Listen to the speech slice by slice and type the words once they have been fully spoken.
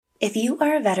If you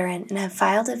are a veteran and have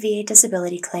filed a VA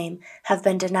disability claim, have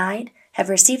been denied, have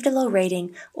received a low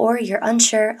rating, or you're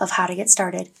unsure of how to get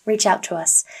started, reach out to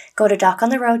us. Go to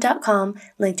docontheroad.com,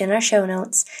 linked in our show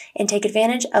notes, and take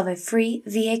advantage of a free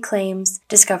VA claims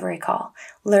discovery call.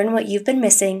 Learn what you've been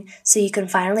missing so you can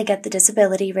finally get the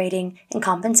disability rating and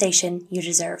compensation you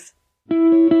deserve.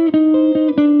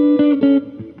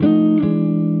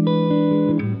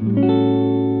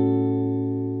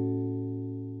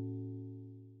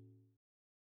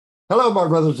 Hello, my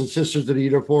brothers and sisters in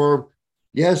uniform.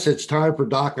 Yes, it's time for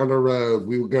Doc on the Road.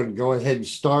 We were going to go ahead and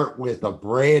start with a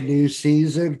brand new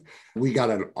season. We got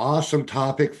an awesome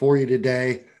topic for you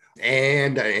today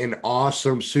and an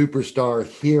awesome superstar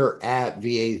here at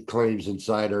VA Claims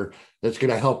Insider that's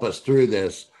going to help us through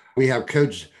this. We have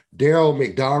Coach Darrell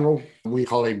McDonald. We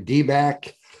call him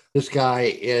D-Mac. This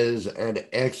guy is an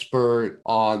expert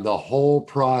on the whole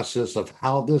process of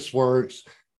how this works,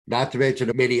 not to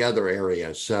mention many other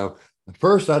areas. So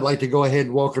first, I'd like to go ahead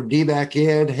and welcome D-Mac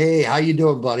in. Hey, how you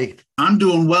doing, buddy? I'm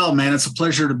doing well, man. It's a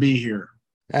pleasure to be here.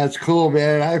 That's cool,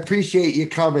 man. I appreciate you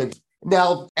coming.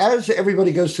 Now, as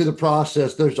everybody goes through the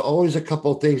process, there's always a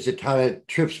couple of things that kind of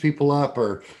trips people up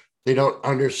or they don't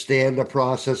understand the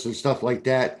process and stuff like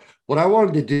that. What I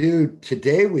wanted to do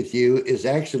today with you is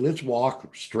actually let's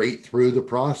walk straight through the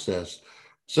process.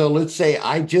 So let's say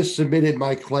I just submitted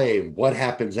my claim. What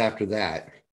happens after that?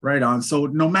 Right on. So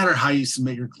no matter how you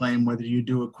submit your claim, whether you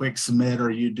do a quick submit or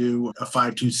you do a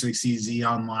 526EZ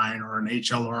online or an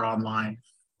HLR online,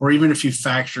 or even if you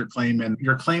fax your claim in,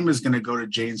 your claim is going to go to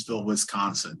Janesville,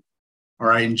 Wisconsin. All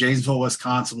right. And Janesville,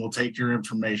 Wisconsin will take your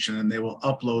information and they will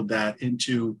upload that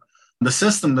into the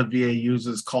system the VA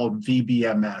uses called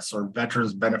VBMS, or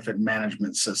Veterans Benefit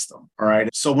Management System. All right.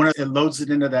 So when it loads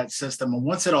it into that system, and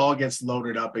once it all gets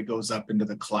loaded up, it goes up into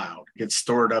the cloud. It gets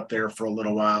stored up there for a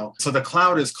little while. So the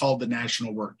cloud is called the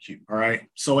National Work Queue. All right.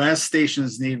 So as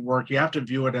stations need work, you have to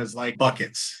view it as like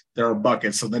buckets. There are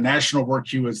buckets. So the National Work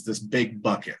Queue is this big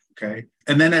bucket. Okay.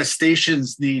 And then as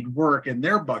stations need work in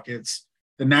their buckets,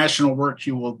 the National Work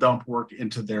Queue will dump work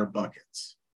into their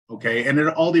buckets. Okay. And it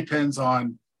all depends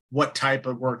on what type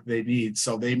of work they need.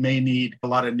 So they may need a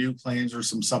lot of new claims or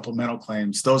some supplemental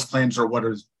claims. Those claims are what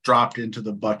is dropped into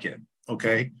the bucket,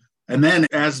 okay? And then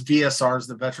as VSRs,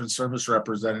 the Veteran Service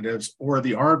Representatives, or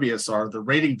the RVSR, the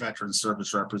Rating Veteran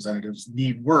Service Representatives,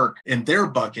 need work in their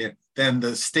bucket, then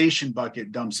the station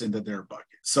bucket dumps into their bucket.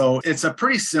 So it's a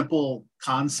pretty simple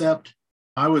concept.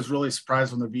 I was really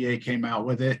surprised when the VA came out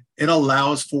with it. It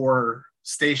allows for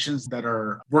stations that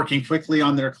are working quickly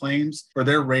on their claims for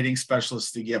their rating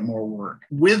specialists to get more work.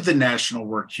 With the National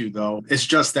Work Queue, though, it's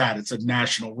just that. It's a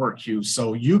national work queue.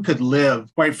 So you could live,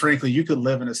 quite frankly, you could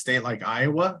live in a state like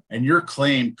Iowa, and your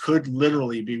claim could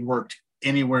literally be worked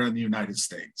anywhere in the United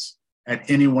States at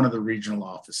any one of the regional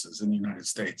offices in the United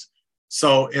States.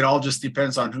 So it all just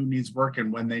depends on who needs work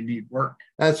and when they need work.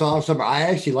 That's awesome. I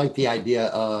actually like the idea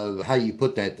of how you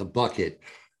put that, the bucket.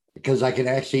 Because I can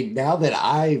actually, now that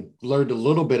I learned a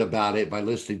little bit about it by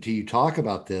listening to you talk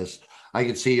about this, I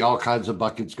can see all kinds of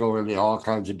buckets going in all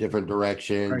kinds of different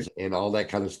directions, right, and all that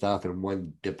kind of stuff, and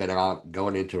one dipping out,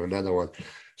 going into another one.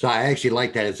 So I actually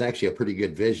like that. It's actually a pretty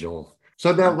good visual.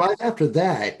 So now right after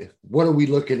that, what are we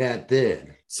looking at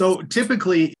then? So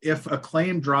typically, if a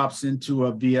claim drops into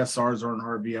a VSR's or an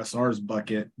RVSR's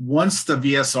bucket, once the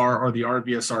VSR or the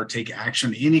RVSR take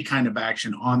action, any kind of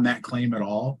action on that claim at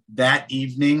all, that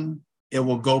evening, it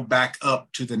will go back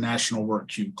up to the National Work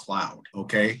Queue cloud,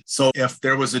 okay? So if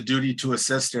there was a duty to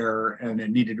assist error and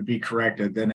it needed to be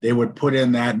corrected, then they would put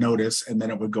in that notice and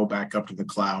then it would go back up to the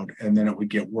cloud and then it would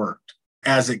get worked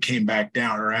as it came back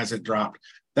down or as it dropped.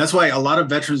 That's why a lot of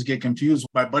veterans get confused.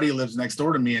 My buddy lives next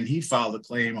door to me and he filed a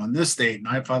claim on this date and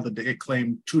I filed a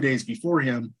claim 2 days before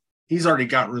him. He's already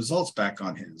got results back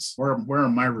on his. Where are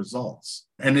my results?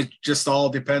 And it just all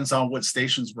depends on what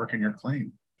station's working your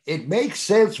claim. It makes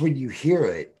sense when you hear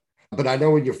it, but I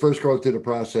know when you're first going through the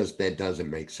process, that doesn't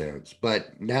make sense.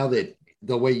 But now that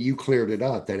the way you cleared it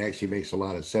up, that actually makes a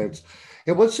lot of sense.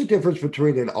 And what's the difference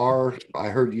between an R, I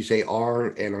heard you say R,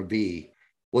 and a V?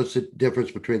 What's the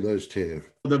difference between those two?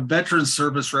 The Veteran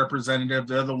Service Representative,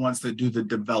 they're the ones that do the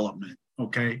development,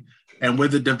 okay? And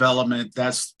with the development,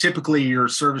 that's typically your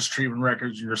service treatment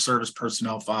records, your service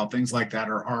personnel file, things like that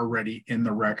are already in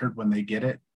the record when they get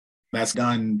it. That's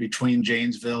done between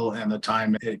Janesville and the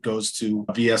time it goes to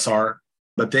VSR.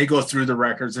 But they go through the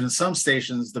records. And in some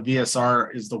stations, the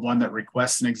VSR is the one that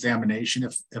requests an examination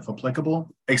if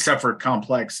applicable, except for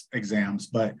complex exams.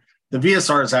 But the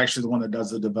VSR is actually the one that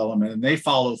does the development, and they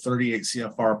follow 38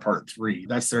 CFR Part 3.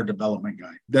 That's their development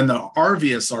guide. Then the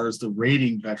RVSR is the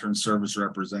Rating Veteran Service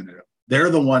Representative. They're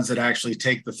the ones that actually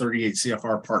take the 38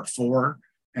 CFR Part 4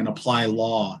 and apply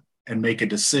law and make a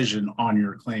decision on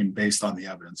your claim based on the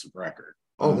evidence of record.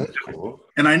 Oh, that's cool.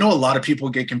 And I know a lot of people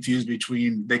get confused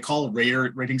between, they call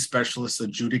rating specialists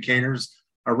adjudicators.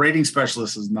 A rating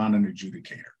specialist is not an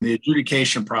adjudicator. The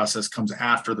adjudication process comes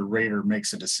after the rater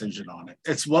makes a decision on it.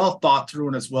 It's well thought through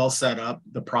and it's well set up,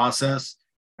 the process,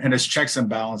 and it's checks and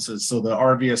balances. So the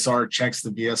RVSR checks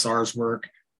the VSR's work.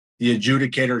 The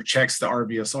adjudicator checks the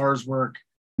RVSR's work.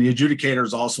 The adjudicator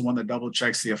is also one that double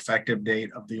checks the effective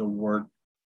date of the award.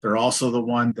 They're also the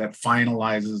one that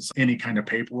finalizes any kind of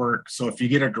paperwork. So if you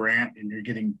get a grant and you're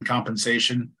getting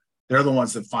compensation, they're the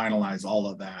ones that finalize all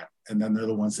of that. And then they're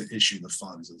the ones that issue the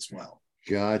funds as well.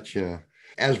 Gotcha.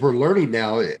 As we're learning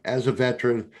now, as a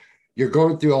veteran, you're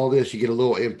going through all this, you get a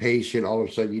little impatient. All of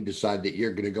a sudden you decide that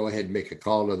you're going to go ahead and make a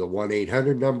call to the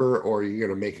 1-800 number, or you're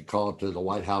going to make a call to the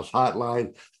White House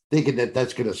hotline, thinking that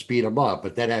that's going to speed them up,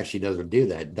 but that actually doesn't do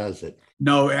that, does it?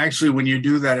 No, actually, when you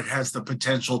do that, it has the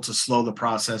potential to slow the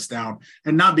process down.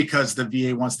 And not because the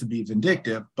VA wants to be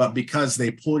vindictive, but because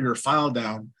they pull your file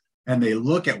down and they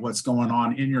look at what's going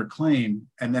on in your claim,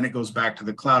 and then it goes back to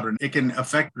the cloud, and it can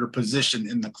affect your position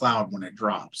in the cloud when it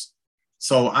drops.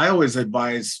 So I always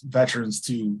advise veterans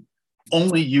to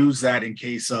only use that in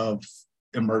case of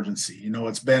emergency. You know,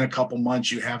 it's been a couple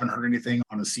months, you haven't heard anything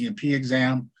on a CMP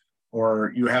exam,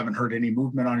 or you haven't heard any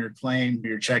movement on your claim,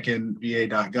 you're checking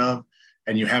va.gov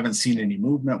and you haven't seen any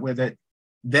movement with it,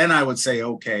 then I would say,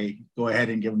 okay, go ahead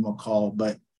and give them a call,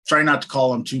 but try not to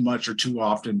call them too much or too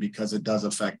often because it does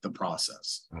affect the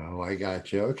process. Oh, I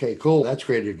got you. Okay, cool. That's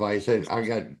great advice. And I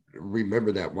got to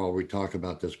remember that while we talk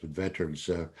about this with veterans.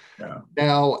 So Yeah.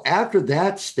 Now, after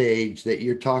that stage that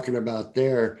you're talking about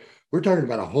there, we're talking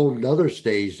about a whole nother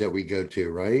stage that we go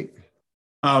to, right?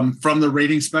 From the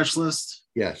rating specialist?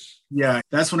 Yes. Yeah,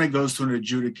 that's when it goes to an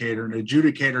adjudicator. An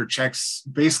adjudicator checks,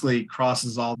 basically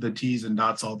crosses all the T's and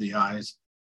dots all the I's.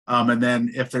 And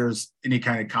then if there's any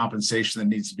kind of compensation that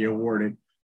needs to be awarded,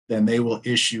 then they will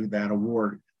issue that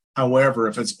award. However,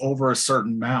 if it's over a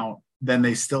certain amount, then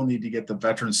they still need to get the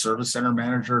Veteran Service Center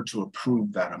manager to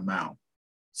approve that amount.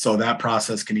 So that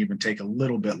process can even take a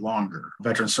little bit longer.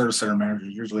 Veteran Service Center manager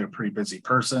is usually a pretty busy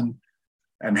person,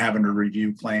 and having to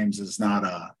review claims is not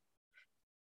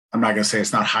I'm not going to say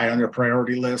it's not high on their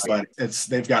priority list, but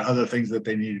they've got other things that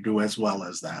they need to do as well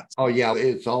as that. Oh, yeah,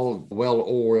 it's all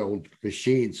well-oiled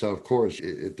machine. So, of course,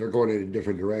 if they're going in a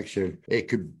different direction, it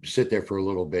could sit there for a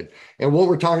little bit. And what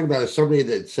we're talking about is somebody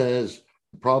that says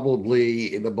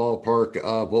probably in the ballpark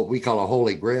of what we call a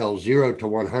holy grail, 0 to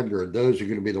 100. Those are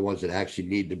going to be the ones that actually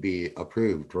need to be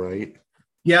approved, right?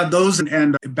 Yeah, those,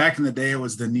 and back in the day, it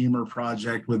was the NEMR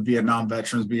project with Vietnam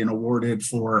veterans being awarded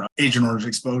for Agent Orange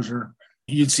exposure.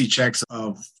 You'd see checks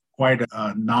of quite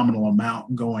a nominal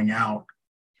amount going out.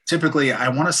 Typically, I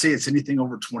want to say it's anything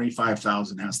over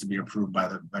 $25,000 has to be approved by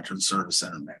the Veteran Service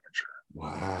Center manager.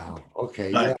 Wow.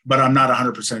 Okay. But I'm not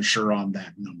 100% sure on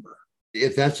that number.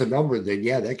 If that's a number, then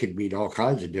yeah, that could mean all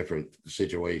kinds of different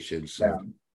situations. So,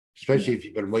 especially if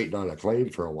you've been waiting on a claim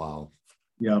for a while.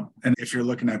 Yeah. And if you're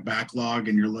looking at backlog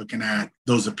and you're looking at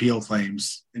those appeal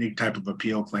claims, any type of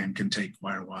appeal claim can take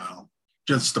quite a while.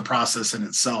 Just the process in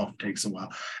itself takes a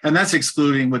while. And that's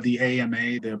excluding with the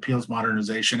AMA, the Appeals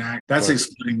Modernization Act, that's right.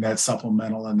 Excluding that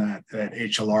supplemental and that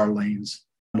HLR lanes,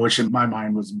 which in my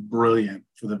mind was brilliant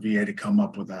for the VA to come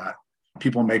up with that.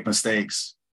 People make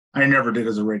mistakes. I never did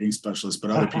as a rating specialist, but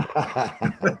other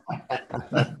people.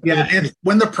 Yeah,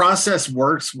 when the process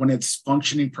works, when it's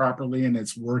functioning properly and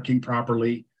it's working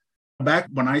properly. Back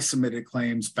when I submitted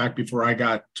claims, back before I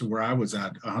got to where I was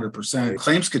at 100%,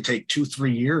 claims could take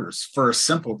 2-3 years for a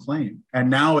simple claim. And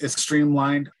now it's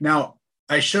streamlined. Now,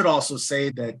 I should also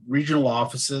say that regional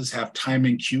offices have time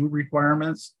and queue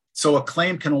requirements. So a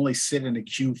claim can only sit in a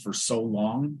queue for so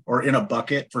long or in a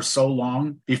bucket for so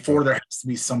long before there has to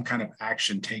be some kind of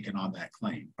action taken on that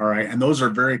claim. All right. And those are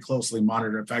very closely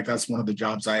monitored. In fact, that's one of the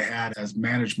jobs I had as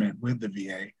management with the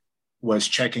VA. Was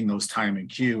checking those time and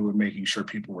queue and making sure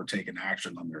people were taking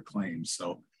action on their claims.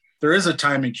 So there is a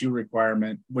time and queue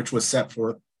requirement, which was set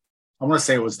forth. I want to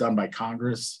say it was done by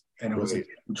Congress, and it was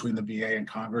between the VA and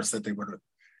Congress that they would,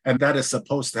 and that is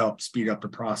supposed to help speed up the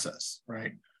process,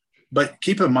 right? But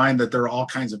keep in mind that there are all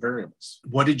kinds of variables.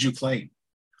 What did you claim?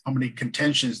 How many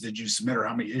contentions did you submit, or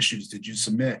how many issues did you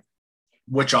submit?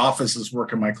 Which office is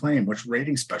working my claim? Which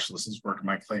rating specialist is working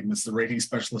my claim? Is the rating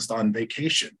specialist on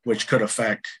vacation, which could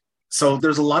affect? So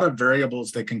there's a lot of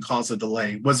variables that can cause a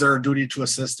delay. Was there a duty to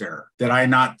assist error? Did I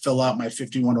not fill out my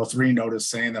 5103 notice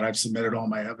saying that I've submitted all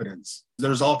my evidence?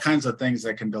 There's all kinds of things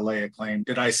that can delay a claim.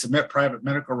 Did I submit private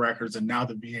medical records and now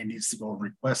the VA needs to go and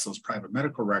request those private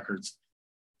medical records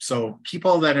So keep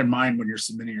all that in mind when you're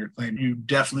submitting your claim. You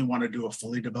definitely want to do a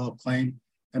fully developed claim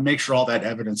and make sure all that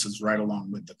evidence is right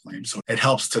along with the claim. So it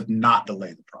helps to not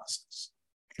delay the process.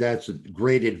 That's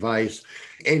great advice.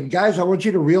 And guys, I want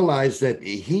you to realize that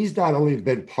he's not only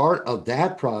been part of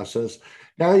that process,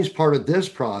 now he's part of this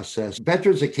process.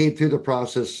 Veterans that came through the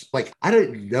process, like I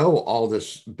didn't know all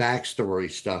this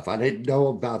backstory stuff. I didn't know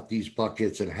about these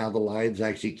buckets and how the lines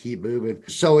actually keep moving.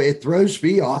 So it throws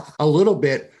me off a little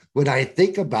bit when I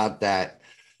think about that.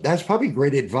 That's probably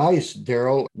great advice,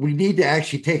 Darrell. We need to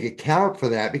actually take account for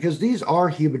that because these are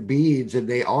human beings and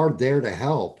they are there to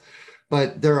help.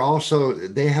 But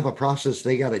they have a process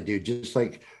they got to do, just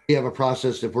like we have a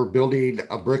process if we're building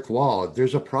a brick wall.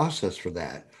 There's a process for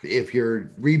that. If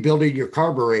you're rebuilding your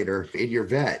carburetor in your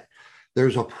vet,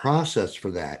 there's a process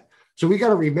for that. So we got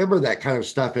to remember that kind of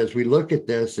stuff as we look at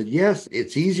this. And yes,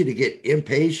 it's easy to get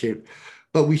impatient,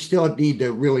 but we still need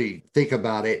to really think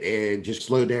about it and just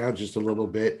slow down just a little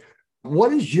bit.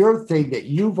 What is your thing that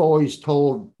you've always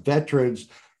told veterans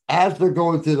as they're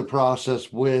going through the process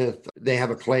they have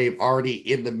a claim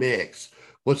already in the mix?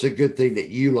 What's a good thing that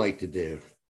you like to do?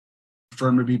 For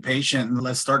them to be patient and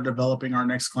let's start developing our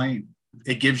next claim.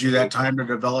 It gives you that time to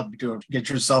develop, to get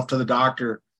yourself to the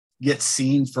doctor, get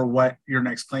seen for what your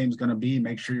next claim is going to be.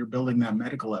 Make sure you're building that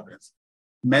medical evidence.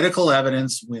 Medical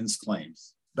evidence wins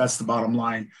claims. That's the bottom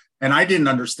line. And I didn't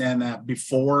understand that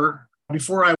before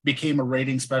I became a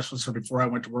rating specialist or before I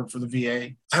went to work for the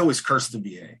VA. I always cursed the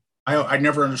VA. I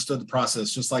never understood the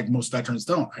process, just like most veterans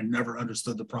don't. I never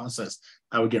understood the process.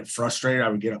 I would get frustrated. I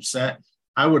would get upset.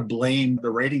 I would blame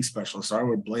the rating specialist, or I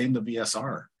would blame the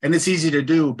VSR. And it's easy to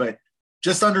do, but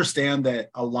just understand that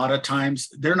a lot of times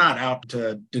they're not out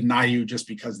to deny you just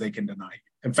because they can deny you.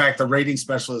 In fact, the rating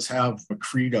specialists have a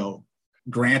credo: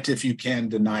 grant if you can,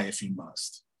 deny if you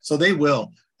must. So they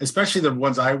will, especially the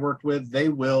ones I worked with, they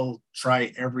will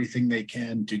try everything they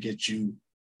can to get you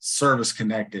service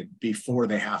connected before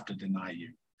they have to deny you.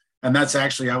 And that's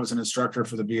actually, I was an instructor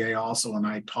for the VA also, and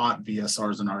I taught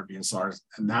VSRs and RVSRs,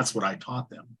 and that's what I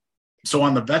taught them. So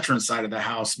on the veteran side of the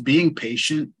house, being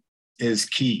patient is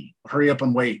key. Hurry up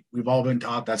and wait. We've all been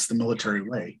taught that's the military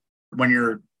way. When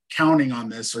you're counting on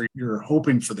this or you're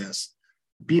hoping for this,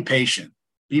 be patient.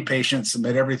 Be patient,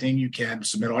 submit everything you can,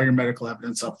 submit all your medical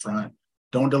evidence up front.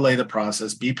 Don't delay the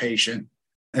process, be patient,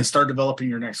 and start developing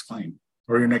your next claim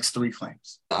or your next 3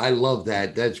 claims. I love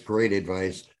that. That's great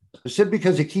advice. Simply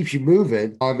because it keeps you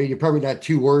moving. I mean, you're probably not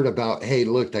too worried about, hey,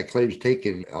 look, that claim's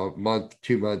taking a month,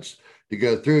 2 months to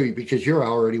go through because you're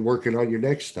already working on your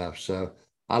next stuff. So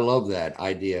I love that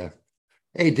idea.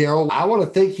 Hey, Darrell, I want to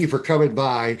thank you for coming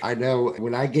by. I know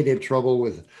when I get in trouble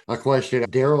with a question,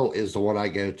 Darrell is the one I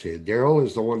go to. Darrell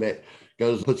is the one that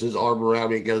puts his arm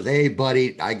around me and goes, hey,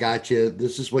 buddy, I got you.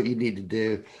 This is what you need to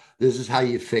do. This is how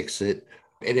you fix it.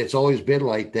 And it's always been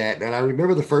like that. And I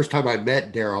remember the first time I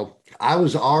met Darrell, I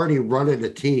was already running a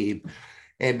team.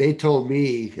 And they told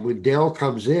me, when Darrell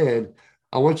comes in,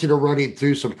 I want you to run him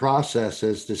through some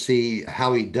processes to see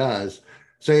how he does.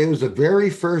 So it was the very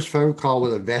first phone call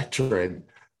with a veteran.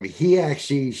 He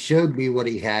actually showed me what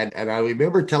he had. And I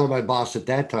remember telling my boss at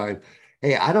that time,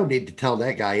 hey, I don't need to tell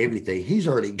that guy anything. He's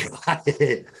already got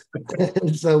it.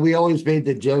 And so we always made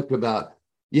the joke about,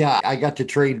 yeah, I got to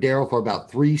train Darrell for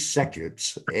about 3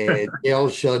 seconds. And Darrell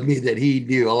showed me that he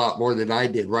knew a lot more than I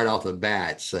did right off the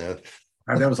bat. So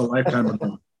that was a lifetime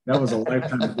ago. That was a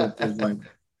lifetime ago.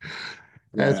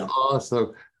 That's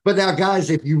awesome. But now,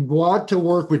 guys, if you want to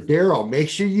work with Darrell, make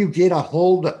sure you get a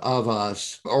hold of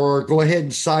us or go ahead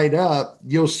and sign up.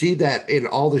 You'll see that in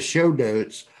all the show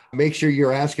notes. Make sure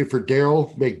you're asking for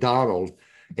Darrell McDonald,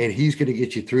 and he's going to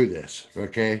get you through this,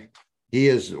 okay? He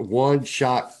is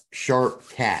one-shot sharp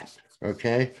cat,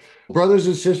 okay? Brothers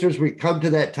and sisters, we come to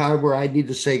that time where I need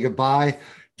to say goodbye.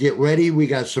 Get ready. We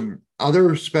got some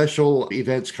other special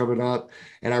events coming up,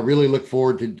 and I really look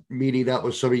forward to meeting up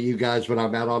with some of you guys when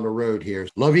I'm out on the road here.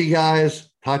 Love you guys.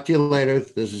 Talk to you later.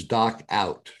 This is Doc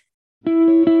out.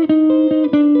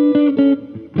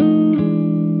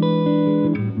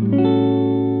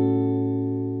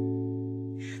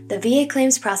 The VA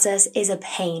claims process is a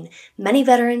pain. Many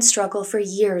veterans struggle for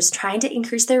years trying to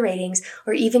increase their ratings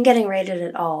or even getting rated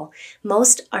at all.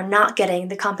 Most are not getting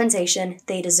the compensation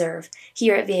they deserve.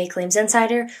 Here at VA Claims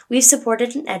Insider, we've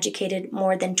supported and educated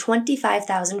more than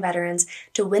 25,000 veterans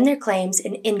to win their claims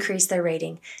and increase their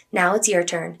rating. Now it's your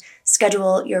turn.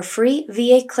 Schedule your free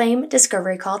VA claim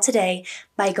discovery call today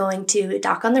by going to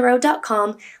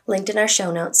docontheroad.com, linked in our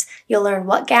show notes. You'll learn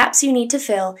what gaps you need to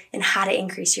fill and how to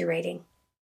increase your rating.